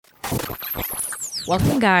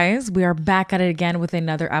Welcome, guys. We are back at it again with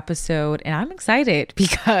another episode, and I'm excited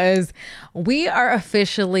because we are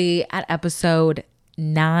officially at episode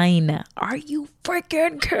 9. Are you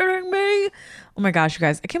freaking kidding me? Oh my gosh, you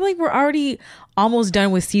guys. I can't believe we're already almost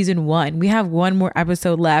done with season 1. We have one more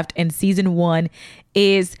episode left, and season 1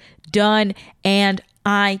 is done, and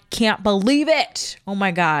I can't believe it. Oh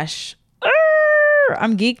my gosh.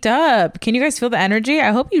 I'm geeked up. Can you guys feel the energy?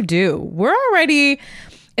 I hope you do. We're already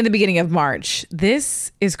in the beginning of March.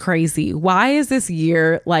 This is crazy. Why is this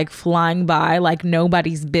year like flying by like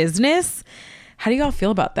nobody's business? How do y'all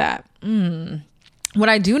feel about that? What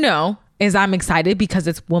I do know is I'm excited because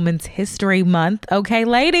it's Women's History Month. Okay,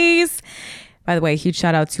 ladies. By the way, huge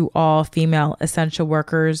shout out to all female essential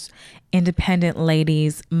workers, independent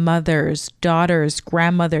ladies, mothers, daughters,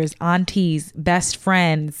 grandmothers, aunties, best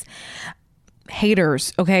friends,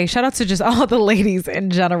 haters. Okay, shout out to just all the ladies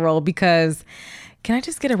in general, because can I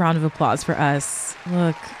just get a round of applause for us?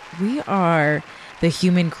 Look, we are the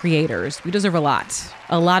human creators. We deserve a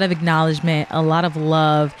lot of acknowledgement, a lot of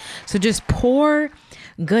love. So just pour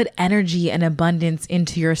good energy and abundance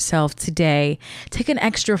into yourself today. Take an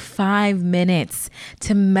extra 5 minutes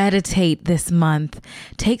to meditate this month.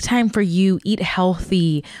 Take time for you, eat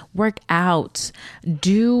healthy, work out,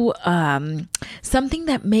 do something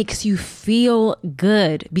that makes you feel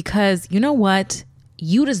good, because you know what?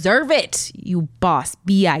 You deserve it, you boss,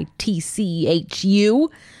 bitchu.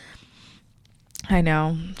 I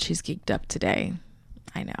know she's geeked up today.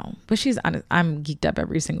 I know, but I'm geeked up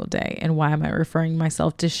every single day. And why am I referring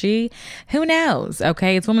myself to she? Who knows?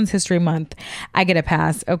 Okay. It's Women's History Month. I get a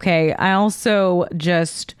pass. Okay. I also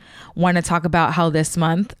just want to talk about how this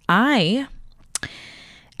month I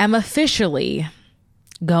am officially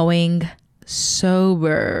going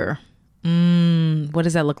sober. What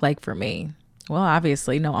does that look like for me? Well,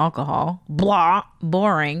 obviously no alcohol. Blah,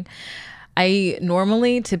 boring. I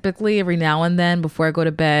normally, typically every now and then before I go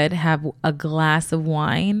to bed, have a glass of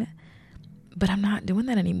wine, but I'm not doing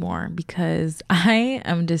that anymore because I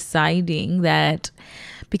am deciding that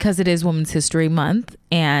because it is Women's History Month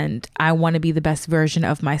and I want to be the best version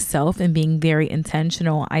of myself and being very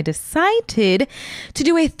intentional, I decided to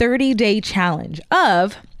do a 30-day challenge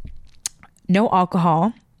of no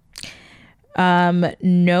alcohol,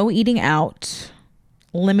 no eating out,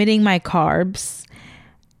 limiting my carbs,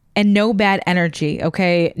 and no bad energy.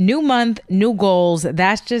 Okay. New month, new goals.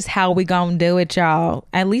 That's just how we gonna do it, y'all.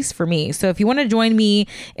 At least for me. So if you want to join me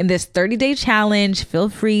in this 30-day challenge, feel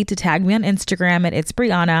free to tag me on Instagram at It's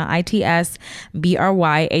Brianna,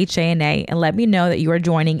 ITSBRYHANA, and let me know that you are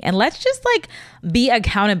joining. And let's just like be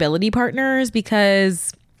accountability partners,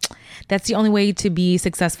 because that's the only way to be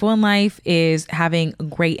successful in life, is having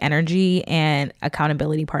great energy and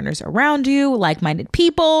accountability partners around you, like-minded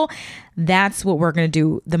people. That's what we're going to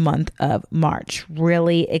do the month of March.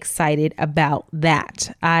 Really excited about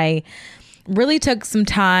that. I really took some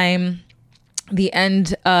time, the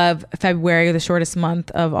end of February, the shortest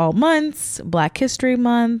month of all months, Black History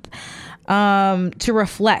Month, to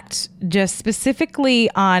reflect just specifically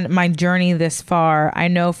on my journey this far. I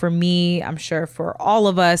know for me, I'm sure for all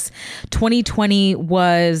of us, 2020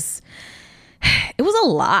 was a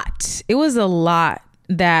lot. It was a lot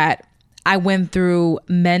that I went through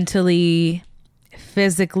mentally,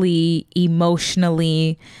 physically,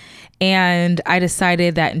 emotionally. And I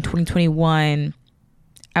decided that in 2021,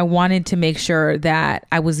 I wanted to make sure that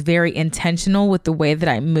I was very intentional with the way that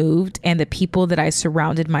I moved and the people that I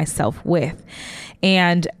surrounded myself with.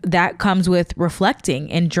 And that comes with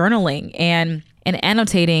reflecting and journaling and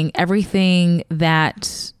annotating everything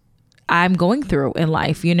that I'm going through in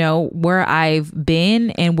life, you know, where I've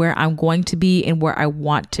been and where I'm going to be and where I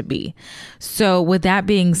want to be. So with that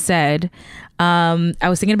being said, I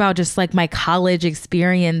was thinking about just like my college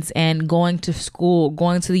experience and going to school,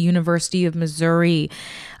 going to the University of Missouri,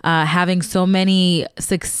 having so many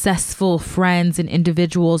successful friends and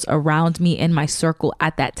individuals around me in my circle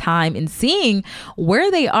at that time, and seeing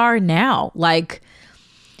where they are now. Like,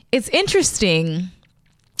 it's interesting.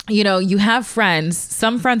 You know, you have friends,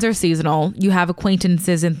 some friends are seasonal, you have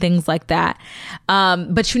acquaintances and things like that.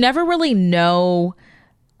 But you never really know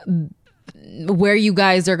where you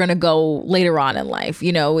guys are going to go later on in life.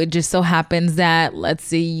 You know, it just so happens that, let's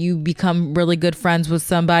say you become really good friends with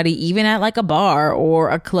somebody, even at like a bar or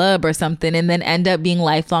a club or something, and then end up being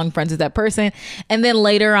lifelong friends with that person. And then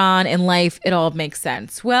later on in life, it all makes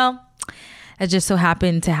sense. Well, that just so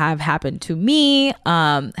happened to have happened to me.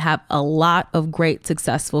 Have a lot of great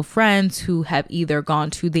successful friends who have either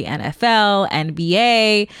gone to the NFL,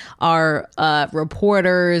 NBA, are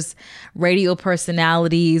reporters, radio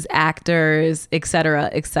personalities, actors,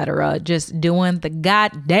 etc., just doing the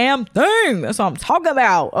goddamn thing. That's what I'm talking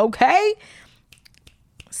about, okay?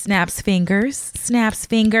 Snaps fingers. I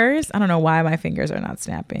don't know why my fingers are not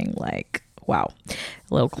snapping. Like, wow,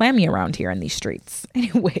 a little clammy around here in these streets.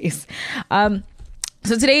 Anyways, so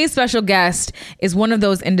today's special guest is one of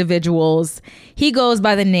those individuals. He goes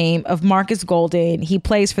by the name of Marcus Golden. He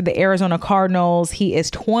plays for the Arizona Cardinals. He is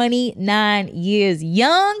 29 years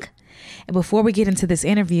young. And before we get into this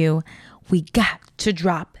interview, we got to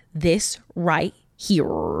drop this right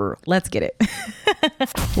here. Let's get it.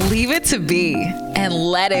 Leave it to be and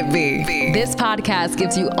let it be. This podcast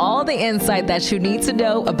gives you all the insight that you need to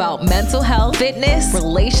know about mental health, fitness,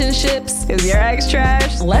 relationships. Is your ex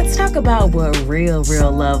trash? Let's talk about what real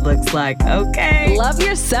love looks like, okay? Love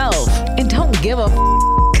yourself and don't give a Leave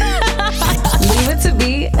it to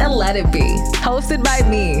be and let it be. Hosted by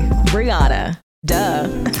me, Brianna. Duh.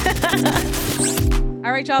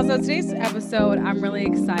 All right, y'all. So today's episode, I'm really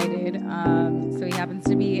excited. So he happens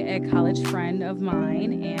to be a college friend of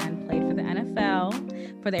mine and played for the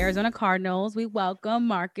NFL for the Arizona Cardinals. We welcome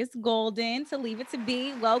Marcus Golden to Leave It to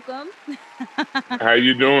Be. Welcome. How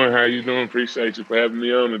you doing? Appreciate you for having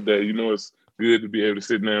me on today. You know, it's good to be able to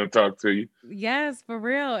sit down and talk to you. Yes, for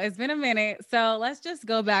real. It's been a minute. So let's just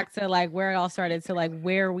go back to like where it all started, to like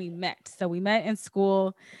where we met. So we met in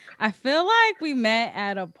school. I feel like we met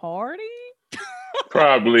at a party.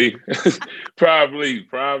 Probably. Of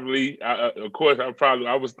course,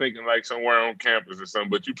 I was thinking like somewhere on campus or something,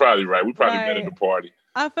 but you're probably right. We probably met at a party.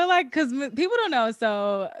 I feel like, because people don't know.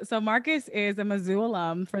 So Marcus is a Mizzou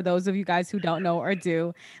alum. For those of you guys who don't know or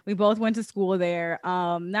do, we both went to school there.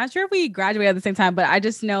 Not sure if we graduated at the same time, but I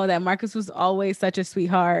just know that Marcus was always such a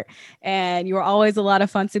sweetheart, and you were always a lot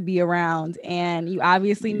of fun to be around, and you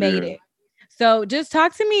obviously made it. So just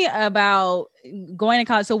talk to me about going to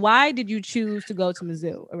college. So why did you choose to go to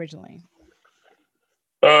Mizzou originally?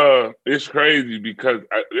 It's crazy because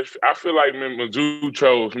I feel like Mizzou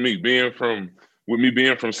chose me, being from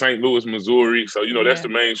St. Louis, Missouri. So, you know, that's the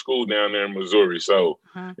main school down there in Missouri. So,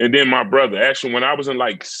 and then my brother, actually, when I was in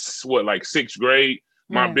like sixth grade,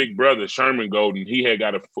 my big brother, Sherman Golden, he had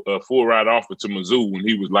got a full ride offer to Mizzou when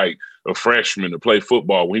he was like a freshman to play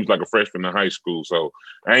football, when he was like a freshman in high school. So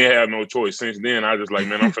I ain't had no choice. Since then, I just like,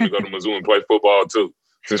 man, I'm finna go to Mizzou and play football too,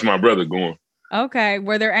 since my brother going. Okay.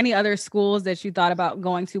 Were there any other schools that you thought about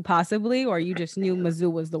going to possibly, or you just knew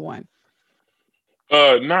Mizzou was the one?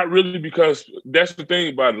 Not really, because that's the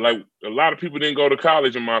thing about it. Like, a lot of people didn't go to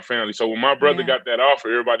college in my family. So when my brother got that offer,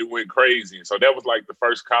 everybody went crazy. And so that was like the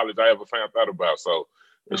first college I ever found out about. So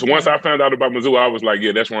once I found out about Mizzou, I was like,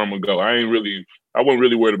 yeah, that's where I'm gonna go. I wasn't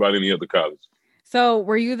really worried about any other college. So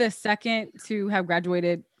were you the second to have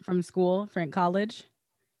graduated from school, from college?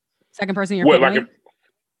 Second person in your family?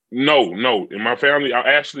 No. In my family, I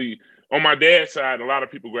actually, on my dad's side, a lot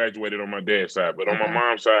of people graduated on my dad's side, but on my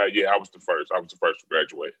mom's side, I was the first. I was the first to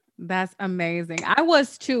graduate. That's amazing. I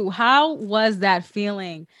was too. How was that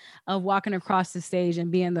feeling of walking across the stage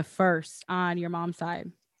and being the first on your mom's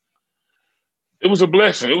side? It was a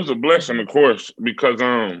blessing. Of course, because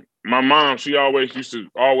my mom, she always used to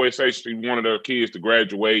say she wanted her kids to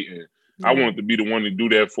graduate, and I wanted to be the one to do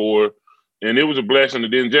that for her. And it was a blessing.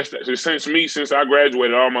 And then just since I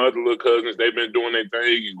graduated, all my other little cousins, they've been doing their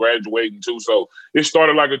thing and graduating too. So it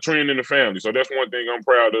started like a trend in the family. So that's one thing I'm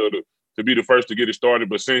proud of, to be the first to get it started.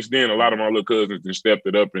 But since then, a lot of my little cousins have stepped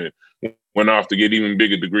it up and went off to get even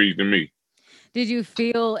bigger degrees than me. Did you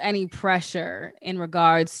feel any pressure in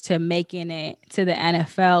regards to making it to the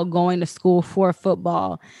NFL, going to school for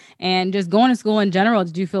football, and just going to school in general?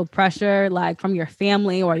 Did you feel pressure like from your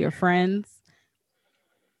family or your friends?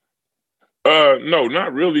 No,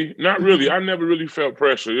 not really. I never really felt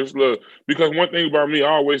pressure. It's love, because one thing about me, I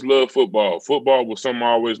always loved football. Football was something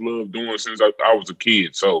I always loved doing since I was a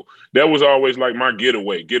kid. So that was always like my get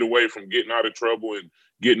away from getting out of trouble and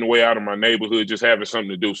getting away out of my neighborhood, just having something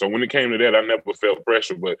to do. So when it came to that, I never felt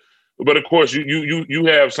pressure. But of course, you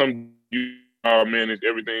have some, man, it's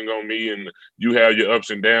everything on me, and you have your ups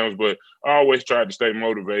and downs. But I always tried to stay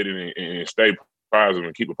motivated and stay positive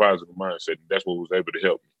and keep a positive mindset. That's what was able to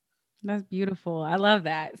help me. That's beautiful. I love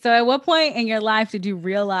that. So at what point in your life did you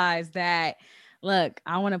realize that, look,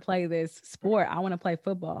 I want to play this sport. I want to play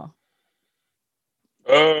football?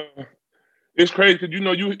 It's crazy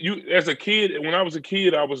because, you as a kid, when I was a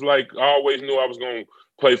kid, I was like, I always knew I was going to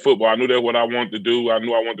play football. I knew that's what I wanted to do. I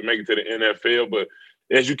knew I wanted to make it to the NFL, but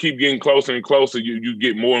as you keep getting closer and closer, you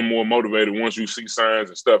get more and more motivated once you see signs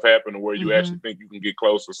and stuff happen to where you actually think you can get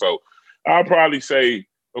closer. So I'll probably say,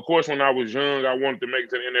 of course, when I was young, I wanted to make it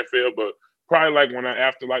to the NFL, but probably like when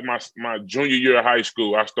after like my junior year of high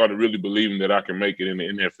school, I started really believing that I can make it in the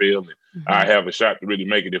NFL and I have a shot to really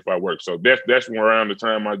make it if I work. So that's around the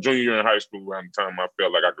time my junior year in high school, around the time I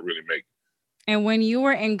felt like I could really make it. And when you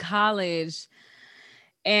were in college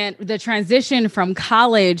and the transition from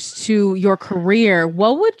college to your career,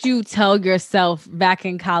 what would you tell yourself back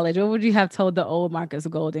in college? What would you have told the old Marcus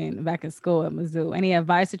Golden back in school at Mizzou? Any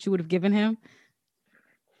advice that you would have given him?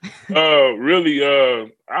 Really,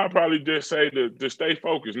 I'll probably just say to stay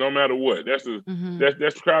focused no matter what.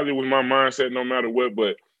 That's probably with my mindset no matter what.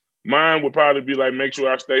 But mine would probably be like, make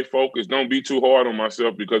sure I stay focused. Don't be too hard on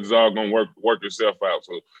myself because it's all gonna work itself out.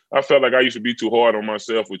 So I felt like I used to be too hard on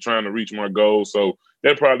myself with trying to reach my goals. So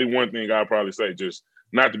that's probably one thing I'd probably say, just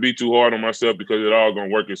not to be too hard on myself because it all gonna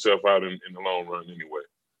work itself out in the long run anyway.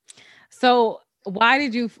 So why do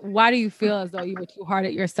you feel as though you were too hard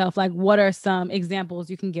at yourself? Like, what are some examples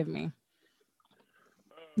you can give me?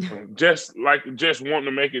 Just wanting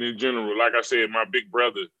to make it in general. Like I said, my big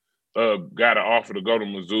brother got an offer to go to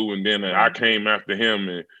Mizzou, and then I came after him.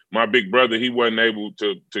 And my big brother, he wasn't able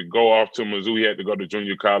to go off to Mizzou. He had to go to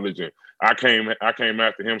junior college, and I came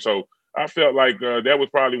after him. So I felt like that was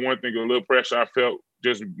probably one thing, a little pressure I felt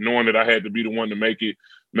just knowing that I had to be the one to make it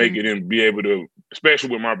and be able to, especially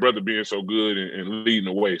with my brother being so good and leading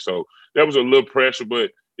the way. So that was a little pressure, but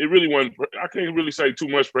it really wasn't, I can't really say too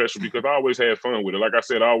much pressure because I always had fun with it. Like I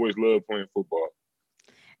said, I always loved playing football.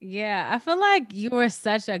 Yeah, I feel like you were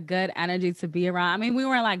such a good energy to be around. I mean, we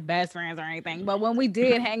weren't like best friends or anything, but when we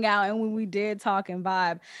did hang out and when we did talk and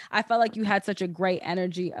vibe, I felt like you had such a great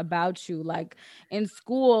energy about you. Like in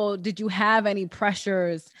school, did you have any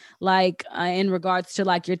pressures like in regards to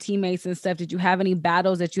like your teammates and stuff? Did you have any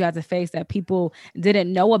battles that you had to face that people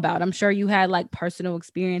didn't know about? I'm sure you had like personal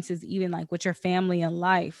experiences, even like with your family and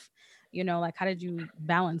life. Like how did you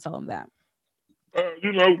balance all of that?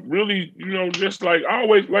 Really, just like I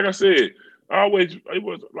always, like I said, it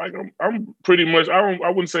was like I'm pretty much, I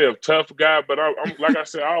wouldn't say a tough guy, but I'm like I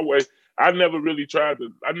said, I never really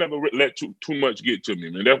I never let too much get to me,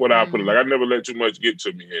 man. That's what I put it like. I never let too much get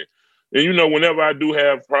to me. And whenever I do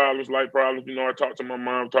have problems, I talk to my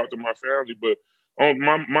mom, talk to my family, but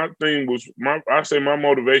my thing was I say my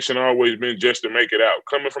motivation always been just to make it out.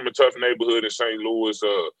 Coming from a tough neighborhood in St. Louis,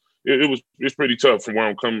 it's pretty tough from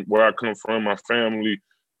where I come from. My family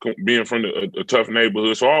being from a tough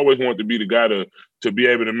neighborhood, so I always wanted to be the guy to be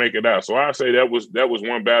able to make it out. So I say that was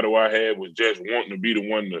one battle I had, was just wanting to be the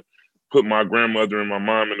one to put my grandmother and my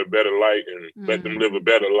mom in a better light and let them live a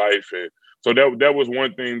better life. And so that was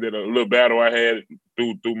one thing, that a little battle I had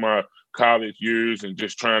through my college years, and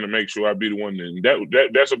just trying to make sure I be the one. And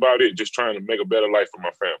that's about it. Just trying to make a better life for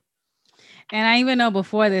my family. And I even know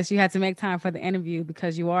before this, you had to make time for the interview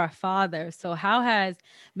because you are a father. So how has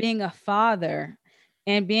being a father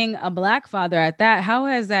and being a Black father at that, how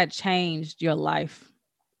has that changed your life?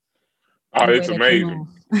 Oh, it's amazing.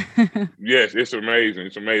 Yes, it's amazing.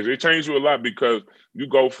 It's amazing. It changed you a lot because you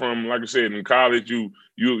go from, like I said, in college, you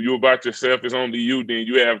about yourself, it's only you, then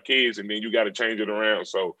you have kids, and then you got to change it around.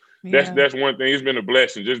 So that's one thing. It's been a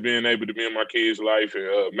blessing, just being able to be in my kids' life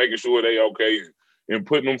and making sure they okay and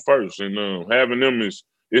putting them first, and having them is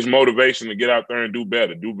motivation to get out there and do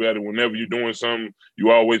better. Do better. Whenever you're doing something,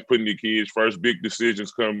 you always putting your kids first. Big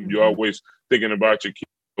decisions come, you're always thinking about your kids.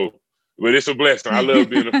 So, but it's a blessing. I love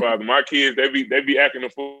being a father. My kids, they be acting a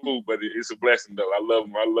fool, but it's a blessing though. I love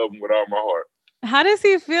them. I love them with all my heart. How does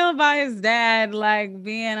he feel about his dad, like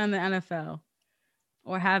being on the NFL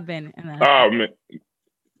or have been in the NFL? Oh man,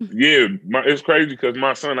 yeah, it's crazy because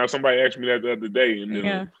my son. Somebody asked me that the other day,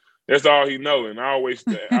 and that's all he know. And I always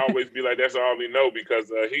be like, that's all he know,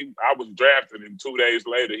 because I was drafted, and 2 days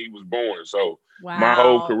later he was born. So my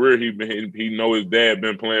whole career he know his dad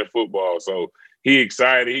been playing football. So he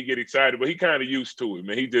get excited, but he kind of used to it,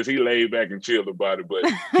 man. He laid back and chilled about it, but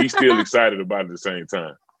he's still excited about it at the same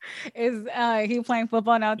time. Is he playing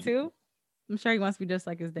football now too? I'm sure he wants to be just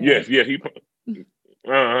like his dad. Yes, he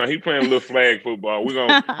playing a little flag football. We're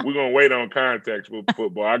gonna wait on contacts with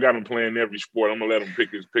football. I got him playing every sport. I'm gonna let him pick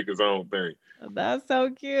his own thing. That's so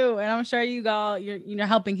cute, and I'm sure you're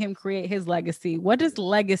helping him create his legacy. What does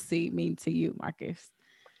legacy mean to you, Marcus?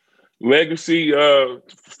 Legacy,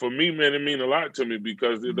 for me, man, it means a lot to me,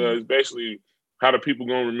 because it's basically how the people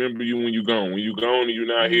gonna remember you when you're gone. When you're gone and you're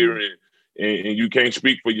not here, and you can't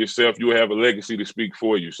speak for yourself, you have a legacy to speak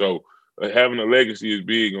for you. So having a legacy is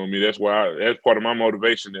big on me. That's why that's part of my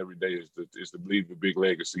motivation every day is to leave a big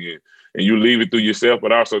legacy, and you leave it through yourself,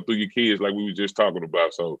 but also through your kids, like we were just talking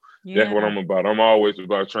about. So that's what I'm about. I'm always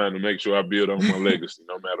about trying to make sure I build on my legacy,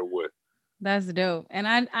 no matter what. That's dope. And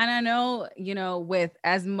I know, with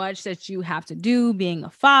as much that you have to do, being a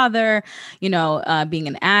father, being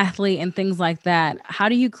an athlete and things like that, how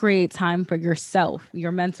do you create time for yourself,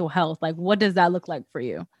 your mental health? Like, what does that look like for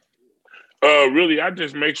you? Really, I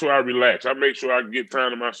just make sure I relax. I make sure I get time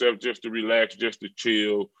to myself just to relax, just to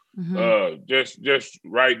chill, just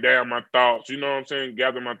write down my thoughts. You know what I'm saying?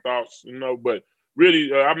 Gather my thoughts. But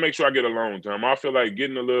really, I make sure I get alone time. I feel like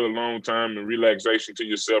getting a little alone time and relaxation to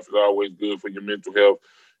yourself is always good for your mental health.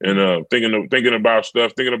 And thinking about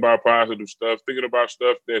stuff, thinking about positive stuff, thinking about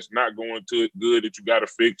stuff that's not going to good that you got to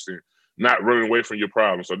fix, and not running away from your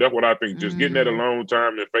problems. So that's what I think. Just getting that alone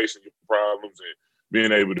time and facing your problems and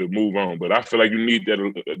being able to move on. But I feel like you need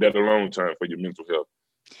that alone time for your mental health.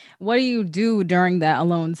 What do you do during that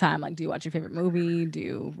alone time? Like, do you watch your favorite movie? Do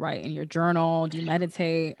you write in your journal? Do you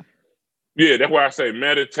meditate? Yeah, that's why I say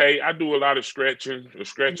meditate. I do a lot of stretching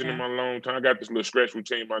in my alone time. I got this little stretch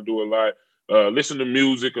routine I do a lot. Listen to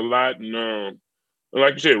music a lot, and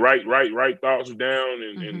like you said, write thoughts down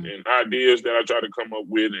and ideas that I try to come up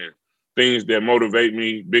with, and things that motivate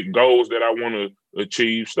me, big goals that I want to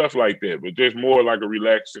achieve, stuff like that. But just more like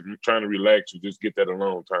trying to relax and just get that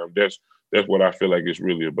alone time. That's what I feel like it's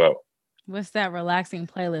really about. What's that relaxing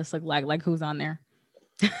playlist look like? Like, who's on there?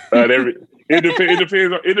 It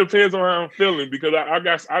depends on how I'm feeling, because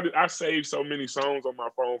I saved so many songs on my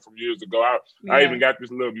phone from years ago. I even got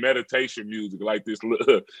this little meditation music, like this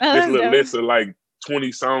little list of like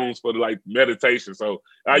 20 songs for like meditation. So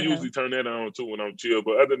I usually turn that on too when I'm chill.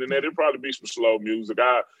 But other than that, it'd probably be some slow music.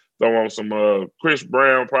 I throw on some Chris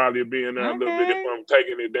Brown, probably being there a little bit if I'm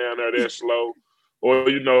taking it down there that slow. Or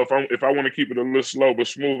if I want to keep it a little slow but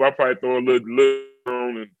smooth, I probably throw a little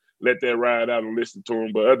on and let that ride out and listen to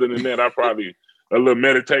them. But other than that, I probably a little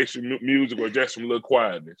meditation music or just some little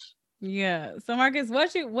quietness. Yeah. So Marcus,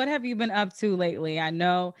 what have you been up to lately? I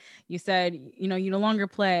know you said, you no longer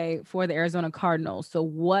play for the Arizona Cardinals. So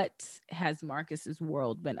what has Marcus's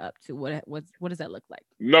world been up to? What does that look like?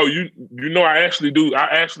 No, I actually do.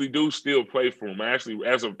 I actually do still play for him. I actually,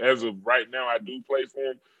 as of right now, I do play for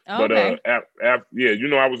him. But I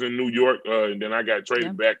was in New York, and then I got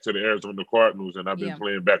traded back to the Arizona Cardinals, and I've been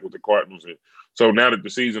playing back with the Cardinals. And so now that the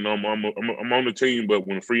season, I'm on the team. But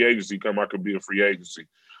when free agency come, I could be a free agency.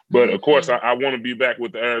 But of course, I want to be back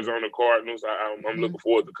with the Arizona Cardinals. I'm looking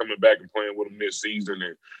forward to coming back and playing with them this season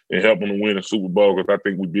and helping them win a Super Bowl, because I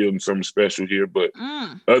think we're building something special here. But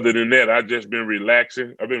other than that, I've just been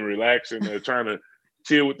relaxing. I've been relaxing and trying to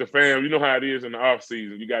chill with the fam. You know how it is in the off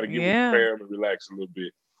season. You got to get with the fam and relax a little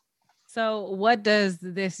bit. So what does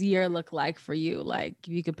this year look like for you? Like, if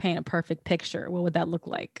you could paint a perfect picture, what would that look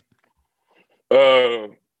like?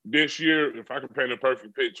 This year, if I could paint a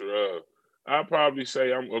perfect picture, I'll probably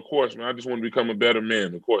say I just want to become a better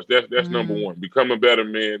man. Of course, that's number one. Become a better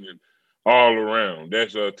man and all around.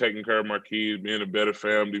 That's taking care of my kids, being a better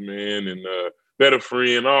family man, and better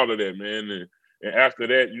friend, all of that, man. And after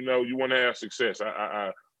that, you want to have success.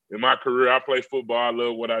 I in my career, I play football. I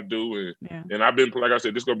love what I do, and I've been, like I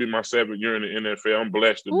said, this is gonna be my 7th year in the NFL. I'm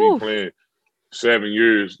blessed to be playing 7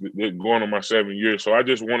 years, going on my 7 years. So I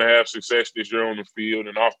just want to have success this year on the field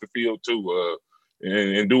and off the field too.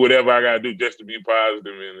 And do whatever I got to do just to be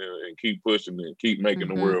positive and keep pushing and keep making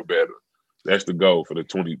the world better. That's the goal for the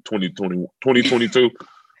 2022,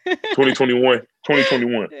 2021.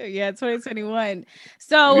 Yeah, 2021.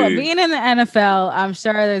 So being in the NFL, I'm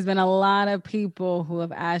sure there's been a lot of people who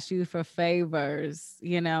have asked you for favors,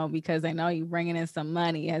 because they know you bringing in some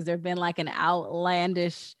money. Has there been like an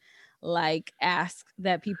outlandish ask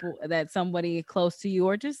that somebody close to you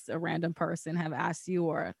or just a random person have asked you,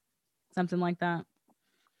 or something like that?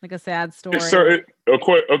 Like a sad story. Of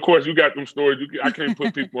course, you got them stories. I can't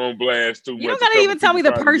put people on blast too much. You don't gotta even tell me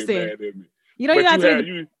the person. You don't even have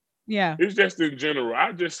to. Yeah. It's just in general.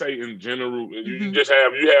 I just say in general, you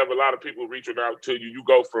have a lot of people reaching out to you. You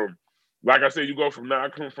go from, like I said, I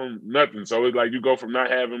come from nothing. So it's like you go from not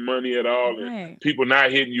having money at all, and people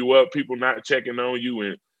not hitting you up, people not checking on you,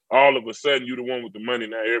 and all of a sudden you the one with the money.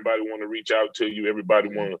 Now everybody want to reach out to you. Everybody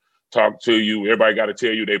want to talk to you. Everybody got to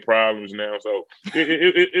tell you their problems now. So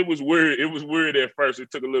it was weird. It was weird at first. It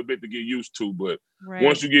took a little bit to get used to, but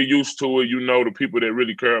once you get used to it, the people that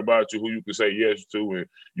really care about you, who you can say yes to, and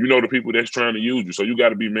the people that's trying to use you. So you got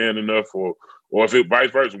to be man enough, or if it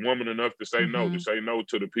vice versa, woman enough to say no, to say no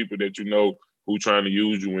to the people that who trying to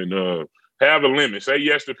use you, and have a limit. Say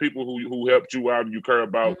yes to people who helped you out and you care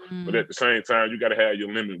about, but at the same time, you got to have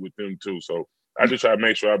your limit with them too. So I just try to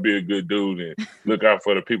make sure I be a good dude and look out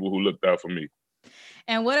for the people who looked out for me.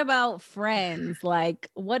 And what about friends? Like,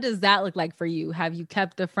 what does that look like for you? Have you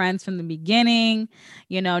kept the friends from the beginning?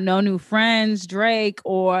 You know, no new friends, Drake,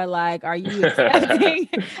 or like, are you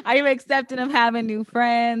accepting of having new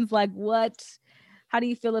friends? Like, how do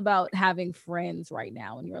you feel about having friends right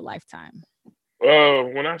now in your lifetime?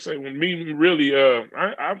 When me really,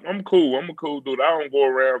 I'm cool. I'm a cool dude. I don't go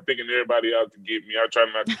around thinking everybody out to get me. I try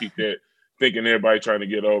not to keep that thinking everybody trying to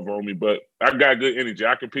get over on me. But I got good energy.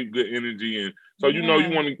 I can keep good energy, and so you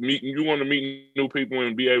want to meet new people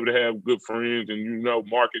and be able to have good friends, and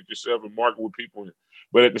market yourself and market with people.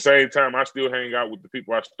 But at the same time, I still hang out with the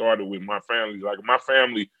people I started with. My family, like my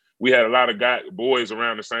family, we had a lot of boys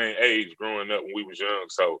around the same age growing up when we was young.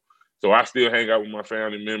 So I still hang out with my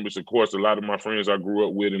family members. Of course, a lot of my friends I grew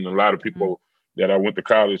up with and a lot of people that I went to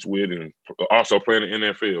college with and also playing the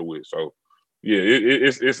NFL with. So, yeah,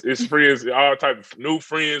 it's friends, all type of new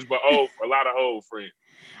friends, but a lot of old friends.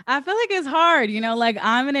 I feel like it's hard, like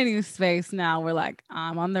I'm in a new space now where like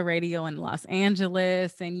I'm on the radio in Los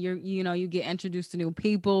Angeles and you get introduced to new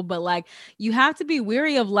people, but like you have to be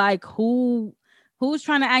wary of like who's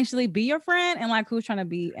trying to actually be your friend and like who's trying to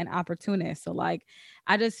be an opportunist. So like,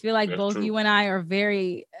 I just feel like both you and I are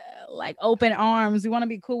very like open arms. We want to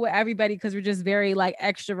be cool with everybody because we're just very like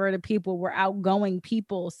extroverted people. We're outgoing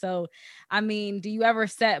people. So, I mean, do you ever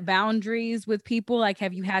set boundaries with people? Like,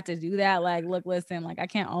 have you had to do that? Like, look, listen, like I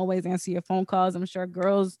can't always answer your phone calls. I'm sure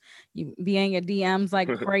girls, you be in your DMs like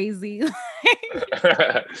crazy.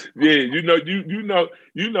 Yeah,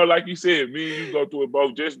 like you said, me and you go through it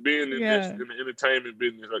both. Just being in the entertainment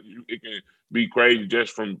business, like it can be crazy.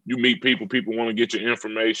 Just from you meet people want to get your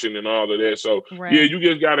information and all of that. So yeah, you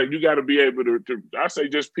just gotta be able to. I say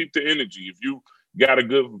just peep the energy. If you got a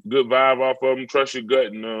good vibe off of them, trust your gut,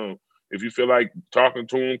 and if you feel like talking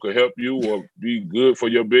to them could help you or be good for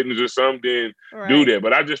your business or something, then do that.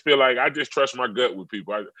 But I just feel like I just trust my gut with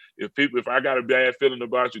people. If I got a bad feeling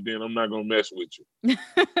about you, then I'm not gonna mess with you.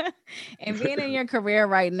 And being in your career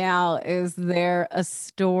right now, is there a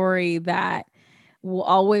story that will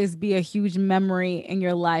always be a huge memory in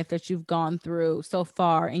your life that you've gone through so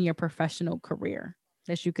far in your professional career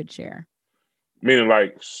that you could share? Meaning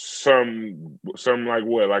like some like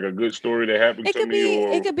what? Like a good story that happened to me?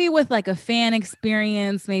 It could be with like a fan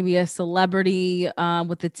experience, maybe a celebrity,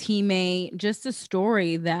 with a teammate, just a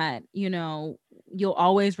story that, you'll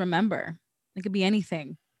always remember. It could be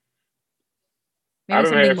anything. Maybe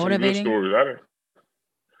something motivating. Some good stories.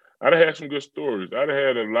 I'd have had some good stories. I'd have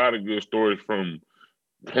had a lot of good stories from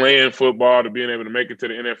playing football to being able to make it to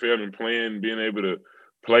the NFL and being able to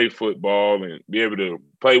play football and be able to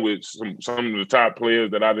play with some of the top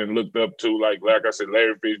players that I didn't looked up to, like I said,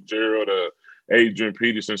 Larry Fitzgerald, Adrian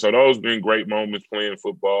Peterson. So those been great moments playing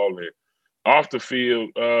football. And off the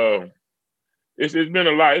field, it's been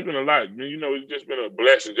a lot. It's been a lot. It's just been a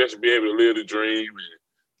blessing just to be able to live the dream and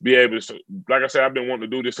be able to, like I said, I've been wanting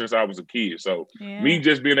to do this since I was a kid. So me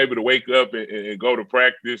just being able to wake up and go to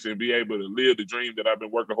practice and be able to live the dream that I've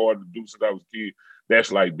been working hard to do since I was a kid,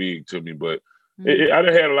 that's like big to me. But I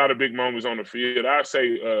done had a lot of big moments on the field. I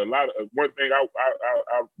say one thing I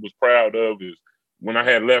was proud of is when I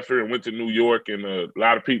had left here and went to New York, and a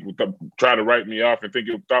lot of people try to write me off and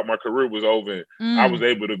thought my career was over. And I was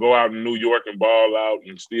able to go out in New York and ball out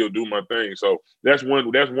and still do my thing. So that's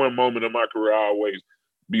one moment in my career I always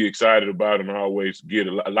be excited about, and I always get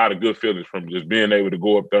a lot of good feelings from just being able to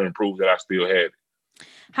go up there and prove that I still had it.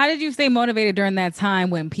 How did you stay motivated during that time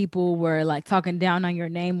when people were like talking down on your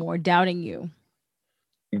name or doubting you?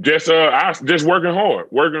 Just working hard.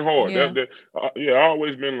 Yeah, I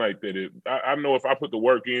always been like that. I know if I put the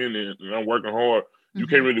work in and I'm working hard, you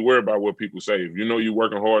can't really worry about what people say. If you're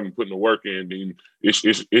working hard and putting the work in, then it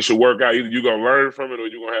should work out. Either you're gonna learn from it or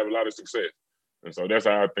you're gonna have a lot of success. And so that's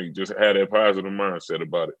how I think. Just have that positive mindset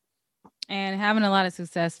about it. And having a lot of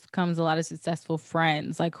success comes a lot of successful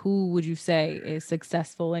friends. Like, who would you say is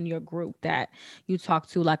successful in your group that you talk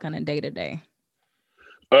to like on a day-to-day?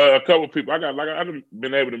 A couple of people. I've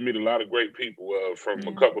been able to meet a lot of great people from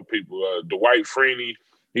a couple of people. Dwight Freeney,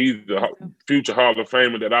 he's the future Hall of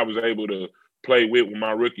Famer that I was able to play with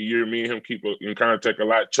my rookie year. Me and him keep in contact a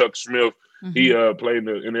lot. Chuck Smith, he played in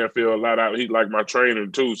the NFL a lot. He's like my trainer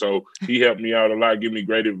too, so he helped me out a lot, give me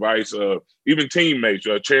great advice. Even teammates,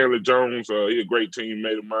 Chandler Jones, he's a great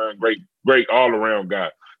teammate of mine, great all around guy.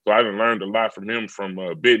 So I done learned a lot from him, from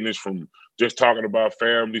business, from just talking about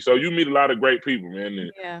family. So you meet a lot of great people, man.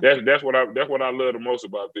 And that's what I love the most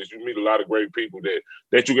about this. You meet a lot of great people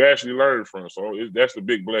that you can actually learn from. So that's the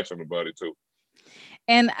big blessing about it too.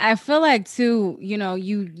 And I feel like too, you know,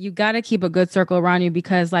 you got to keep a good circle around you,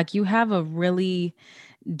 because like you have a really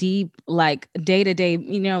deep, like day-to-day,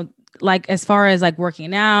 you know, like as far as like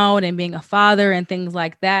working out and being a father and things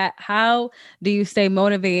like that. How do you stay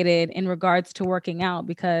motivated in regards to working out?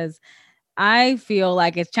 Because I feel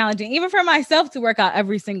like it's challenging even for myself to work out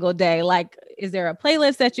every single day. Like, is there a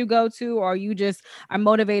playlist that you go to, or you just are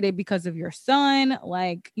motivated because of your son?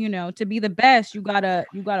 Like, you know, to be the best, you gotta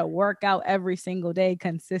work out every single day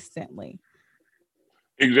consistently.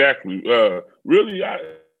 Exactly. Really,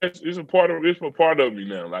 it's a part of me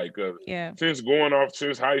now. Like,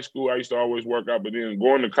 since high school, I used to always work out, but then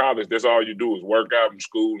going to college, that's all you do is work out in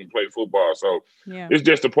school and play football. So it's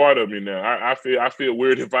just a part of me now. I feel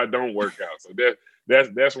weird if I don't work out. So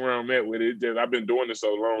that's where I'm at with it. Just, I've been doing it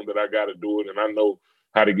so long that I got to do it, and I know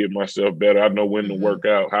how to get myself better. I know when to work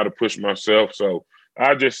out, how to push myself. So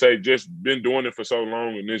I just say, just been doing it for so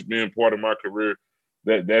long, and it's been part of my career.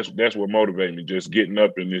 That's what motivates me. Just getting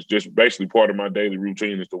up, and it's just basically part of my daily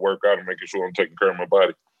routine is to work out and making sure I'm taking care of my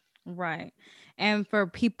body. Right. And for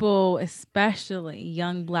people, especially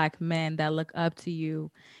young Black men that look up to you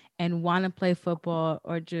and want to play football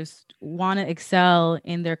or just want to excel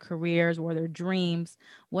in their careers or their dreams,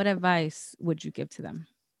 what advice would you give to them?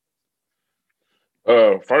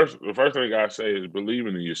 The first thing I say is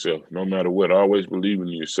believing in yourself, no matter what. Always believing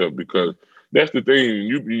in yourself, because that's the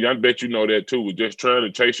thing. I bet you know that too. With just trying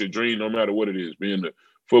to chase your dream, no matter what it is. Being a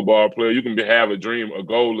football player, you can have a dream, a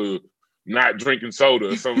goal of not drinking soda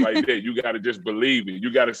or something like that. You got to just believe it.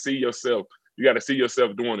 You got to see yourself. You got to see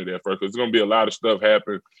yourself doing it at first, because there's gonna be a lot of stuff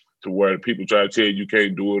happen to where people try to tell you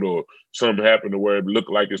can't do it, or something happen to where it look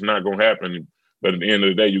like it's not gonna happen. But at the end of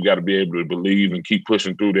the day, you got to be able to believe and keep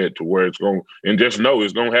pushing through that to where it's going, and just know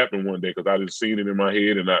it's going to happen one day, because I just seen it in my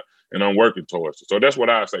head, and I'm working towards it. So that's what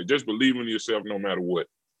I say. Just believe in yourself no matter what.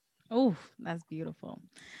 Oh, that's beautiful.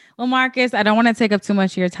 Well, Marcus, I don't want to take up too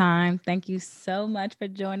much of your time. Thank you so much for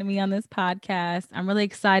joining me on this podcast. I'm really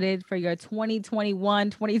excited for your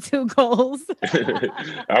 2021-22 goals.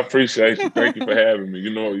 I appreciate you. Thank you for having me. You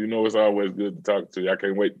know, it's always good to talk to you. I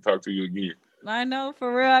can't wait to talk to you again. I know,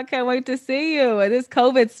 for real. I can't wait to see you. This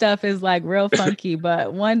COVID stuff is like real funky,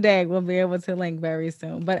 but one day we'll be able to link very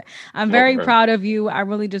soon. But I'm very proud of you. I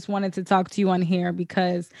really just wanted to talk to you on here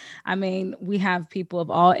because, I mean, we have people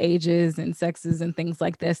of all ages and sexes and things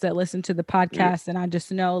like this that listen to the podcast. And I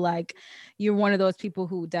just know like you're one of those people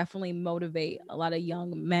who definitely motivate a lot of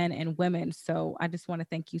young men and women. So I just want to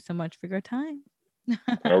thank you so much for your time.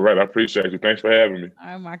 All right. I appreciate you. Thanks for having me. All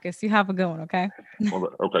right, Marcus, you have a good one. Okay.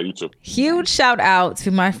 Okay. You too. Huge shout out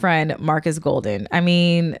to my friend, Marcus Golden. I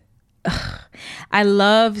mean, I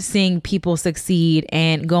love seeing people succeed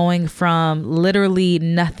and going from literally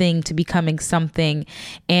nothing to becoming something.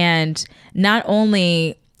 And not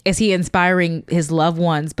only is he inspiring his loved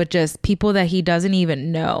ones, but just people that he doesn't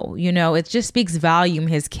even know. You know, it just speaks volume,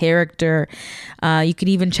 his character. You could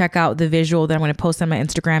even check out the visual that I'm going to post on my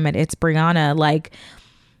Instagram at It's Brianna. Like,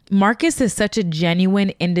 Marcus is such a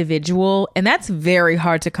genuine individual, and that's very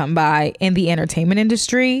hard to come by in the entertainment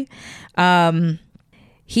industry.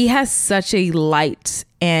 He has such a light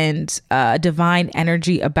and divine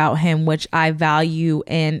energy about him, which I value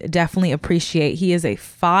and definitely appreciate. He is a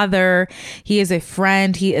father, he is a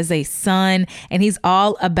friend, he is a son, and he's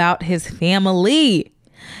all about his family.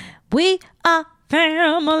 We are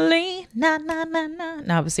family. Nah, nah, nah, nah.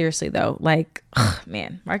 No, but seriously though, like,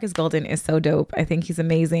 man, Marcus Golden is so dope. I think he's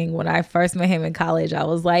amazing. When I first met him in college, I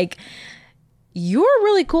was like, you're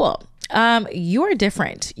really cool. You're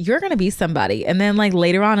different. You're going to be somebody. And then like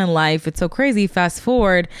later on in life, it's so crazy. Fast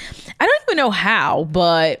forward. I don't even know how,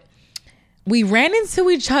 but we ran into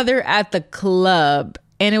each other at the club,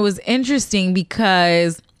 and it was interesting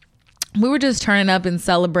because we were just turning up and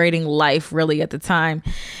celebrating life really at the time.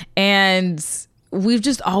 And we've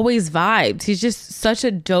just always vibed. He's just such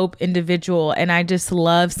a dope individual. And I just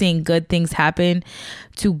love seeing good things happen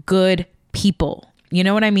to good people. You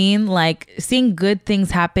know what I mean? Like seeing good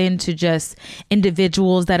things happen to just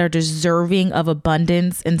individuals that are deserving of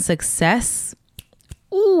abundance and success.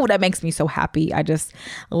 Ooh, that makes me so happy. I just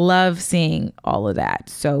love seeing all of that.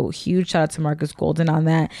 So huge shout out to Marcus Golden on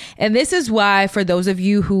that. And this is why, for those of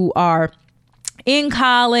you who are in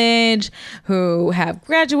college, who have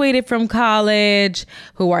graduated from college,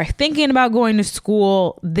 who are thinking about going to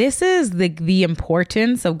school. This is the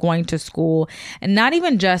importance of going to school, and not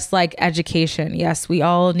even just like education. Yes, we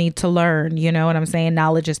all need to learn, you know what I'm saying?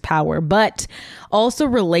 Knowledge is power, but also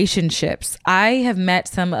relationships. I have met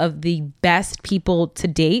some of the best people to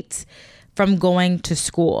date from going to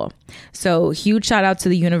school. So huge shout out to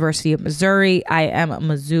the University of Missouri. I am a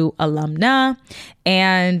Mizzou alumna,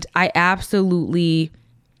 and I absolutely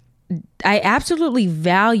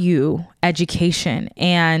value education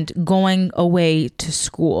and going away to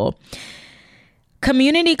school.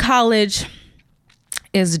 Community college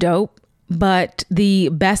is dope. But the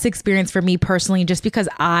best experience for me personally, just because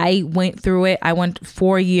I went through it, I went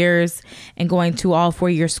 4 years, and going to all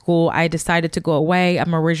 4-year school, I decided to go away.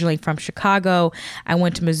 I'm originally from Chicago. I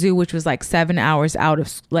went to Mizzou, which was like 7 hours out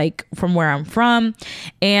of like from where I'm from.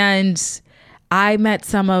 And I met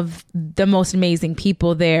some of the most amazing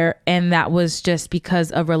people there, and that was just because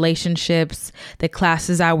of relationships, the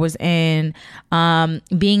classes I was in,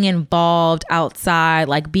 being involved outside,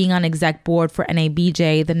 like being on exec board for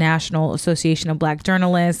NABJ, the National Association of Black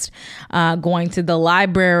Journalists, going to the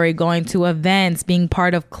library, going to events, being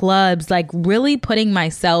part of clubs, like really putting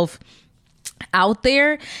myself out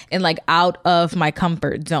there and like out of my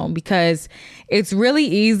comfort zone, because it's really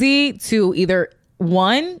easy to either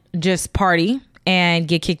one, just party and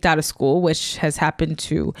get kicked out of school, which has happened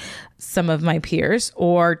to some of my peers,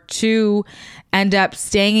 or two, end up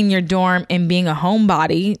staying in your dorm and being a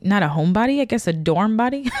homebody, not a homebody, I guess a dorm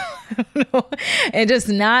body, and just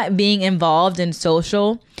not being involved in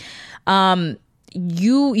social.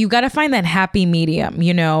 You got to find that happy medium.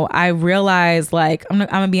 You know, I realized, like, I'm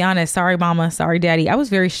gonna be honest. Sorry, mama. Sorry, daddy. I was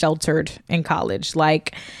very sheltered in college.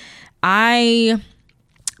 Like,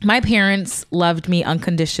 my parents loved me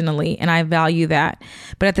unconditionally, and I value that.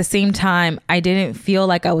 But at the same time, I didn't feel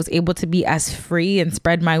like I was able to be as free and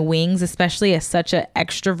spread my wings, especially as such an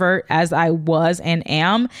extrovert as I was and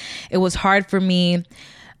am. It was hard for me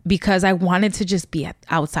because I wanted to just be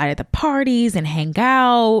outside at the parties and hang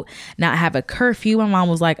out, not have a curfew. My mom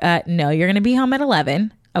was like, no, you're going to be home at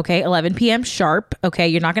 11. Okay, 11 p.m. sharp. Okay,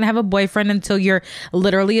 you're not going to have a boyfriend until you're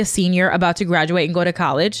literally a senior about to graduate and go to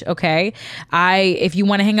college. Okay, if you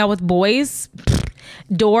want to hang out with boys,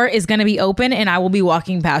 door is going to be open and I will be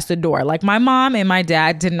walking past the door. Like, my mom and my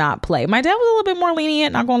dad did not play. My dad was a little bit more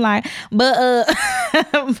lenient, not gonna lie. But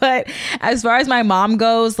but as far as my mom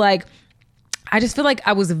goes, like, I just feel like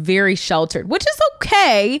I was very sheltered, which is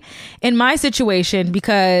okay in my situation,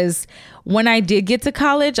 because when I did get to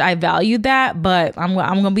college, I valued that. But I'm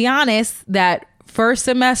going to be honest, that first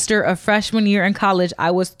semester of freshman year in college,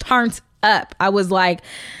 I was turned up. I was like,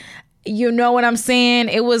 you know what I'm saying?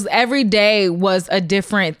 It was every day was a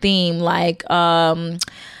different theme. Like, what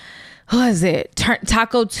is it?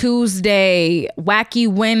 Taco Tuesday, Wacky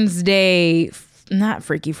Wednesday, not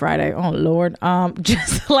Freaky Friday. Oh Lord.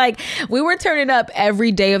 Just like, we were turning up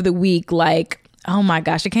every day of the week. Like, oh my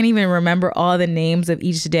gosh, I can't even remember all the names of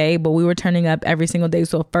each day, but we were turning up every single day.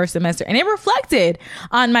 So first semester, and it reflected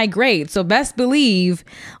on my grades. So best believe,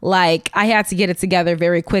 like, I had to get it together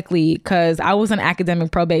very quickly because I was on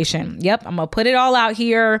academic probation. Yep. I'm gonna put it all out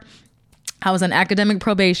here. I was on academic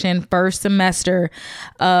probation first semester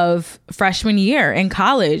of freshman year in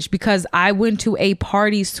college because I went to a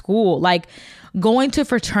party school. Like, going to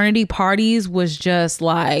fraternity parties was just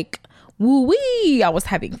like, woo-wee. I was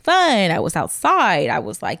having fun. I was outside. I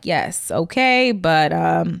was like, yes, okay. But,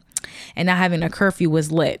 and not having a curfew was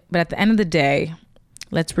lit. But at the end of the day,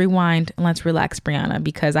 let's rewind and let's relax, Brianna,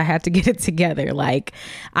 because I had to get it together. Like,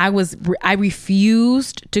 I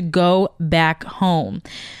refused to go back home.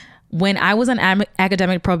 When I was on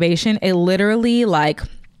academic probation, it literally like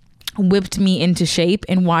whipped me into shape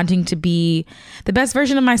and wanting to be the best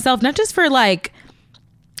version of myself, not just for like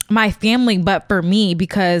my family, but for me,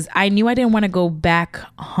 because I knew I didn't want to go back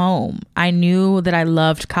home. I knew that I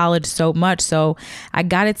loved college so much. So I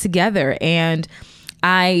got it together, and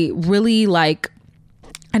I really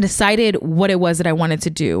I decided what it was that I wanted to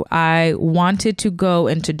do. I wanted to go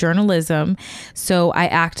into journalism. So I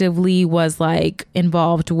actively was like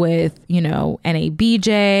involved with,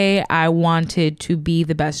 NABJ. I wanted to be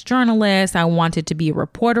the best journalist. I wanted to be a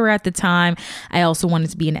reporter at the time. I also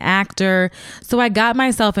wanted to be an actor. So I got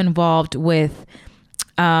myself involved with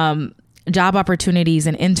job opportunities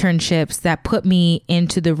and internships that put me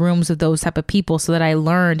into the rooms of those type of people so that I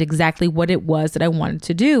learned exactly what it was that I wanted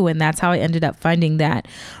to do. And that's how I ended up finding that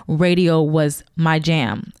radio was my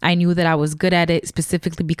jam. I knew that I was good at it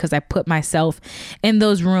specifically because I put myself in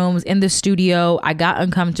those rooms, in the studio. I got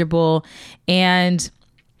uncomfortable, and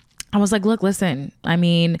I was like, look, listen, I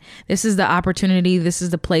mean, this is the opportunity. This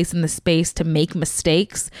is the place and the space to make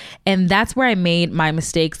mistakes. And that's where I made my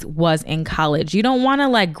mistakes, was in college. You don't want to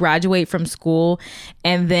like graduate from school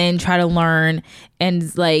and then try to learn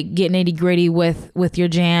and like get nitty gritty with your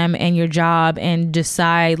jam and your job and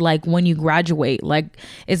decide like when you graduate. Like,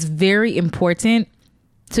 it's very important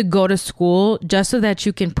to go to school just so that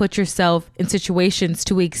you can put yourself in situations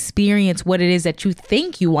to experience what it is that you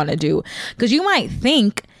think you want to do. Because you might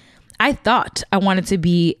think, I thought I wanted to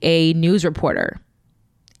be a news reporter.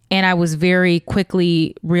 And I was very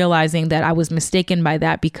quickly realizing that I was mistaken by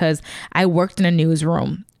that, because I worked in a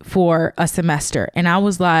newsroom for a semester. And I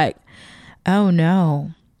was like, oh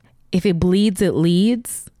no, if it bleeds, it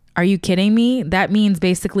leads. Are you kidding me? That means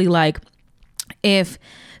basically like, if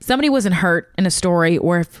somebody wasn't hurt in a story,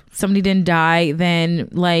 or if somebody didn't die, then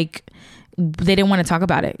like they didn't want to talk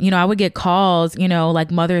about it. You know, I would get calls, you know, like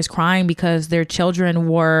mothers crying because their children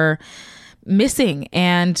were missing.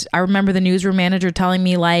 And I remember the newsroom manager telling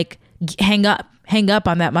me like, hang up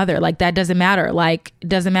on that mother. Like, that doesn't matter. Like, it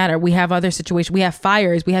doesn't matter. We have other situations. We have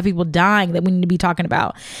fires. We have people dying that we need to be talking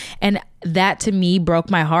about. And that to me broke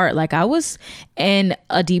my heart. Like, I was in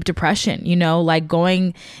a deep depression, you know, like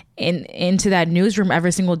going into that newsroom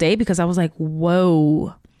every single day, because I was like,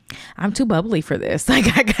 whoa, I'm too bubbly for this.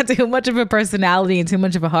 Like, I got too much of a personality and too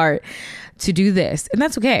much of a heart to do this. And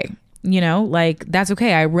that's okay. You know, like, that's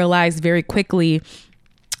okay. I realized very quickly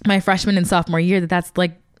my freshman and sophomore year that that's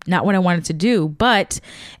like not what I wanted to do. But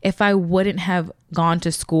if I wouldn't have gone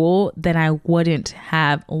to school, then I wouldn't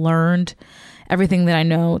have learned everything that I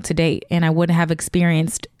know to date. And I wouldn't have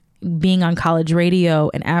experienced being on college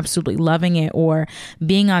radio and absolutely loving it, or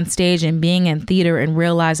being on stage and being in theater and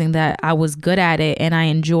realizing that I was good at it and I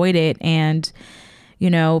enjoyed it, and,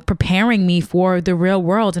 you know, preparing me for the real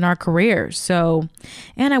world in our careers. So,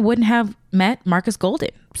 and I wouldn't have met Marcus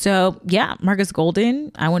Golden. So yeah, Marcus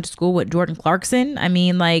Golden, I went to school with Jordan Clarkson. I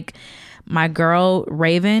mean, like, my girl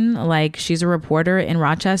Raven, like, she's a reporter in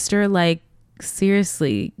Rochester. Like,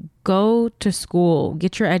 seriously, go to school,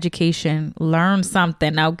 get your education, learn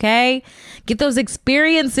something, okay? Get those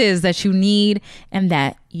experiences that you need and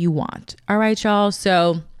that you want. All right, y'all.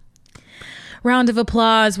 So, round of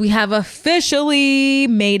applause. We have officially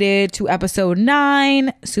made it to episode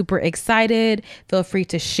 9. Super excited. Feel free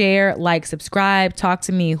to share, like, subscribe, talk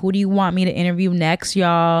to me. Who do you want me to interview next,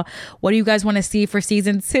 y'all? What do you guys want to see for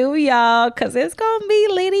season 2, y'all? Because it's going to be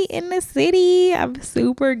Liddy in the city. I'm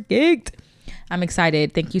super geeked. I'm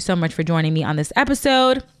excited. Thank you so much for joining me on this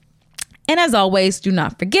episode. And as always, do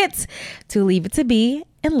not forget to leave it to be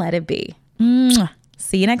and let it be. Mwah.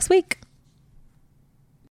 See you next week.